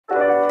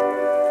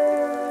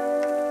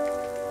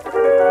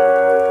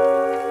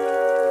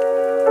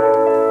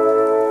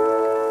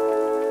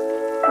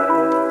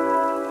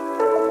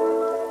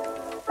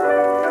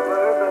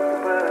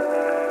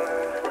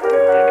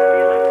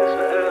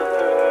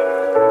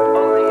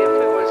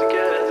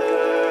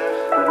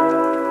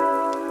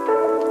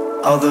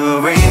All the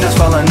rain just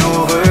falling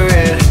over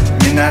it.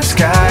 Midnight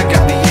sky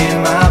got me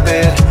in my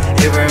bed.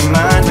 It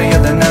reminds me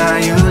of the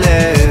night you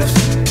left.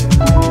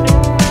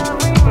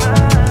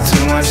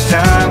 Too much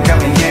time got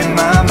me in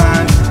my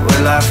mind.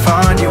 Will I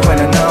find you in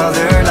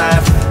another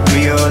life?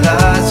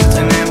 Realize it's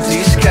an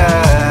empty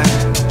sky.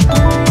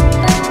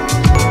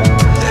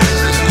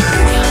 This is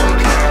me from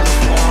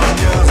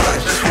California.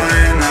 Like just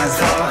when I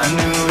thought I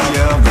knew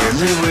you,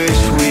 really wish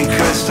we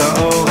could start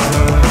over.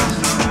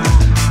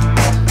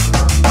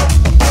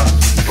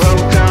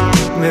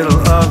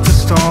 Middle of the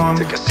storm,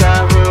 take a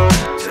side road,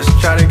 just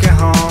try to get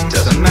home.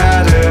 Doesn't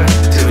matter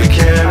till we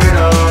carry it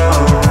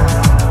all.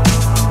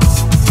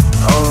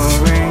 All the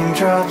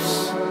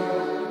raindrops,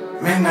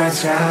 midnight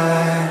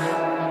sky,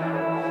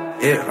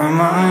 it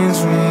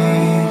reminds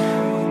me.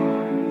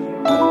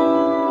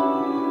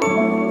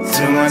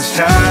 Too much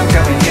time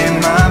got me in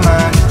my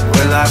mind.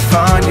 Will I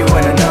find you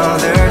in